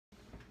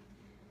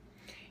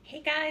Hey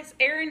guys,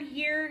 Erin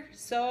here.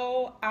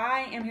 So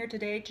I am here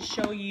today to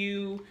show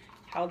you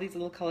how these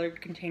little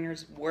colored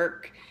containers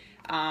work.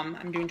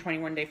 I'm doing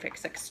 21 Day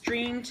Fix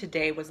Extreme.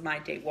 Today was my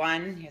day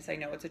one. Yes, I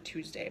know it's a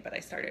Tuesday, but I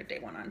started day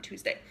one on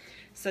Tuesday.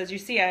 So as you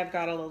see, I've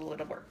got a little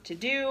bit of work to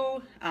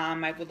do.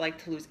 I would like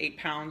to lose 8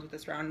 pounds with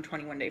this round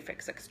 21 Day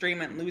Fix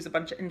Extreme and lose a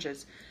bunch of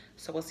inches.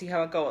 So we'll see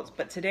how it goes.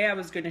 But today I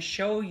was going to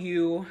show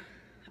you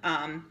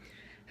how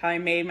I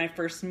made my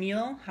first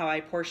meal, how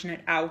I portion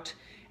it out,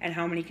 and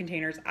how many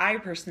containers I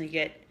personally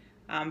get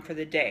for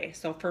the day.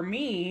 So for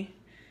me,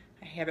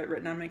 I have it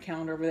written on my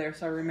calendar over there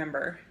so I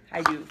remember.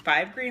 I do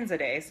 5 greens a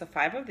day, so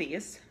 5 of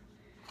these.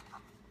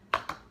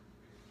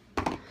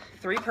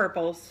 3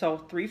 purples, so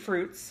 3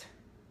 fruits.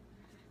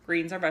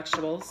 Greens are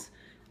vegetables.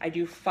 I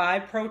do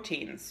 5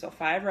 proteins, so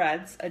 5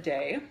 reds a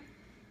day.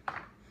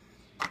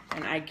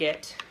 And I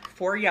get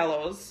 4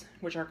 yellows,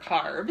 which are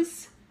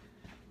carbs.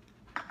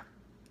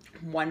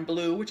 1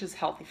 blue, which is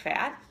healthy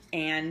fat,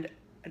 and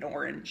an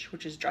orange,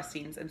 which is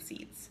dressings and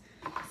seeds.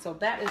 So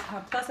that is how,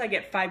 plus I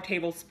get 5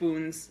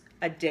 tablespoons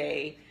a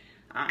day,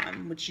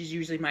 which is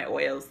usually my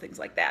oils, things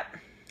like that,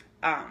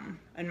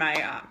 and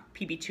my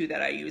PB2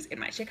 that I use in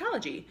my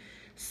Shakeology.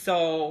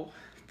 So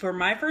for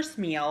my first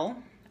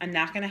meal, I'm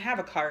not gonna have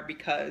a carb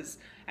because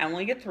I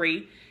only get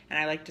 3 and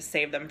I like to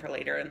save them for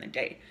later in the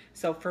day.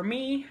 So for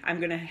me, I'm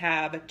gonna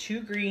have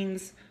 2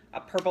 greens, a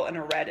purple and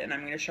a red, and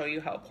I'm gonna show you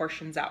how it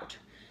portions out.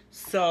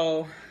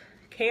 So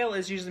kale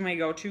is usually my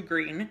go-to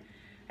green.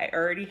 I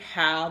already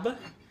have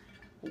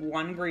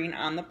 1 green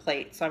on the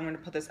plate, so I'm going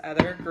to put this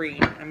other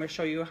green. I'm going to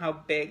show you how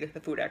big the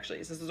food actually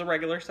is. This is a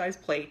regular size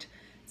plate.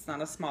 It's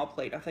not a small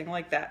plate, nothing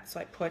like that. So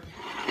I put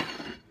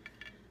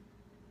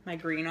my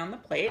green on the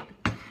plate,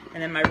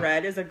 and then my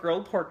red is a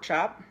grilled pork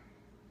chop,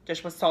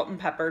 just with salt and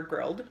pepper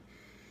grilled.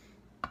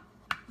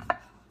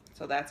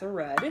 So that's a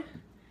red.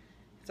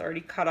 It's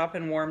already cut up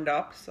and warmed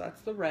up, so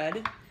that's the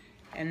red.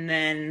 And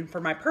then for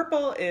my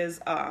purple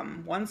is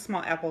 1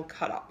 small apple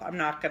cut up. I'm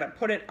not gonna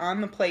put it on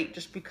the plate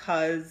just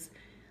because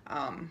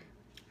I'm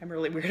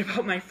really weird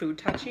about my food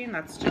touching.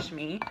 That's just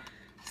me.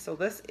 So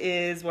this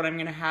is what I'm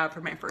gonna have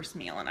for my first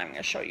meal, and I'm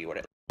gonna show you what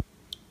it looks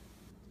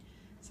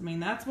like. So I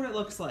mean, that's what it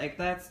looks like.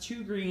 That's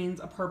 2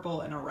 greens, a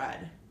purple, and a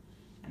red.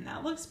 And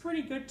that looks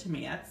pretty good to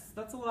me.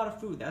 That's a lot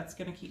of food. That's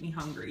gonna keep me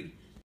hungry.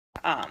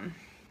 I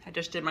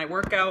just did my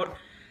workout.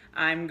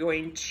 I'm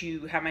going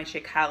to have my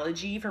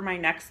Shakeology for my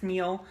next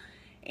meal.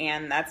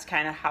 And that's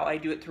kind of how I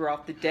do it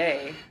throughout the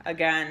day.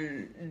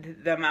 Again,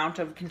 the amount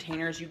of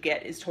containers you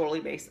get is totally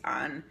based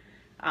on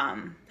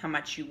how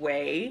much you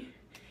weigh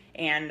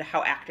and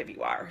how active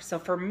you are. So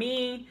for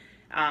me,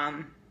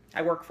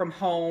 I work from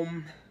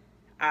home.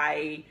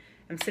 I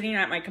am sitting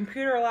at my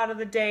computer a lot of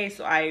the day,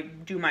 so I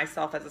do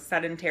myself as a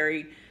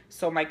sedentary.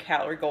 So my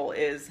calorie goal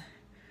is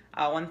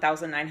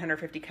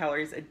 1,950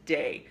 calories a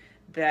day.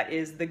 That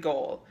is the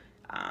goal.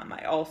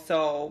 I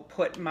also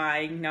put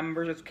my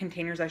numbers of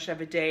containers I should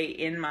have a day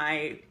in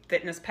my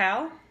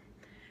FitnessPal,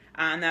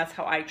 and that's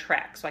how I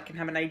track, so I can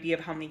have an idea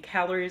of how many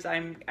calories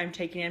I'm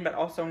taking in, but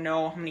also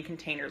know how many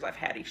containers I've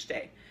had each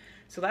day.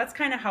 So that's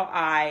kind of how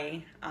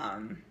I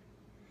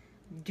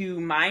do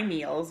my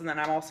meals, and then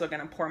I'm also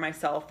going to pour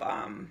myself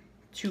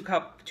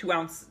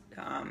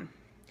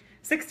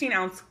 16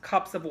 ounce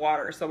cups of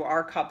water. So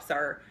our cups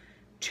are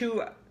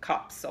 2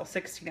 cups, so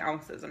 16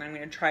 ounces, and I'm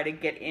going to try to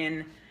get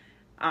in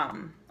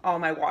all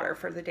my water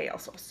for the day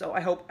also. So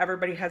I hope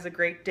everybody has a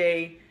great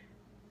day.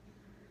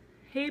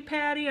 Hey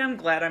Patty, I'm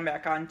glad I'm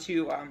back on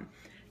too.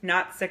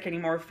 Not sick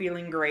anymore,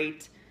 feeling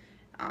great.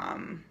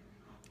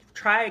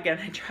 Try again.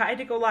 I tried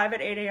to go live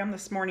at 8 a.m.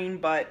 this morning,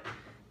 but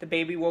the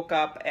baby woke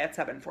up at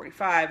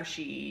 7:45.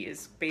 She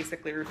is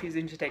basically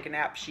refusing to take a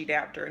nap. She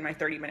napped during my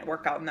 30-minute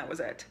workout, and that was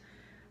it.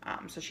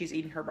 So she's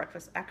eating her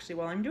breakfast actually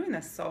while I'm doing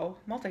this, so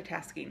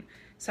multitasking.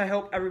 So I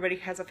hope everybody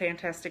has a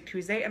fantastic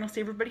Tuesday, and I'll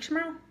see everybody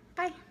tomorrow.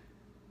 Bye.